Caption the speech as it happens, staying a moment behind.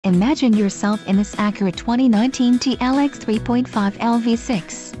Imagine yourself in this Acura 2019 TLX 3.5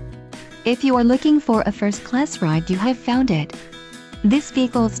 LV6. If you are looking for a first-class ride, you have found it. This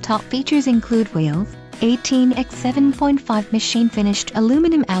vehicle's top features include wheels, 18x7.5 machine-finished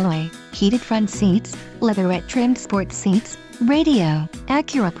aluminum alloy, heated front seats, leatherette-trimmed sports seats, radio,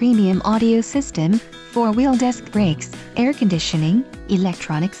 Acura premium audio system, four-wheel disc brakes, air conditioning,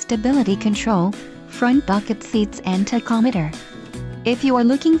 electronic stability control, front bucket seats and tachometer. If you are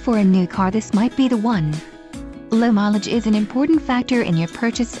looking for a new car, this might be the one. Low mileage is an important factor in your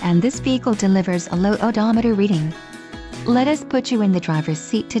purchase, and this vehicle delivers a low odometer reading. Let us put you in the driver's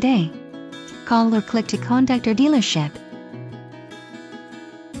seat today. Call or click to contact our dealership.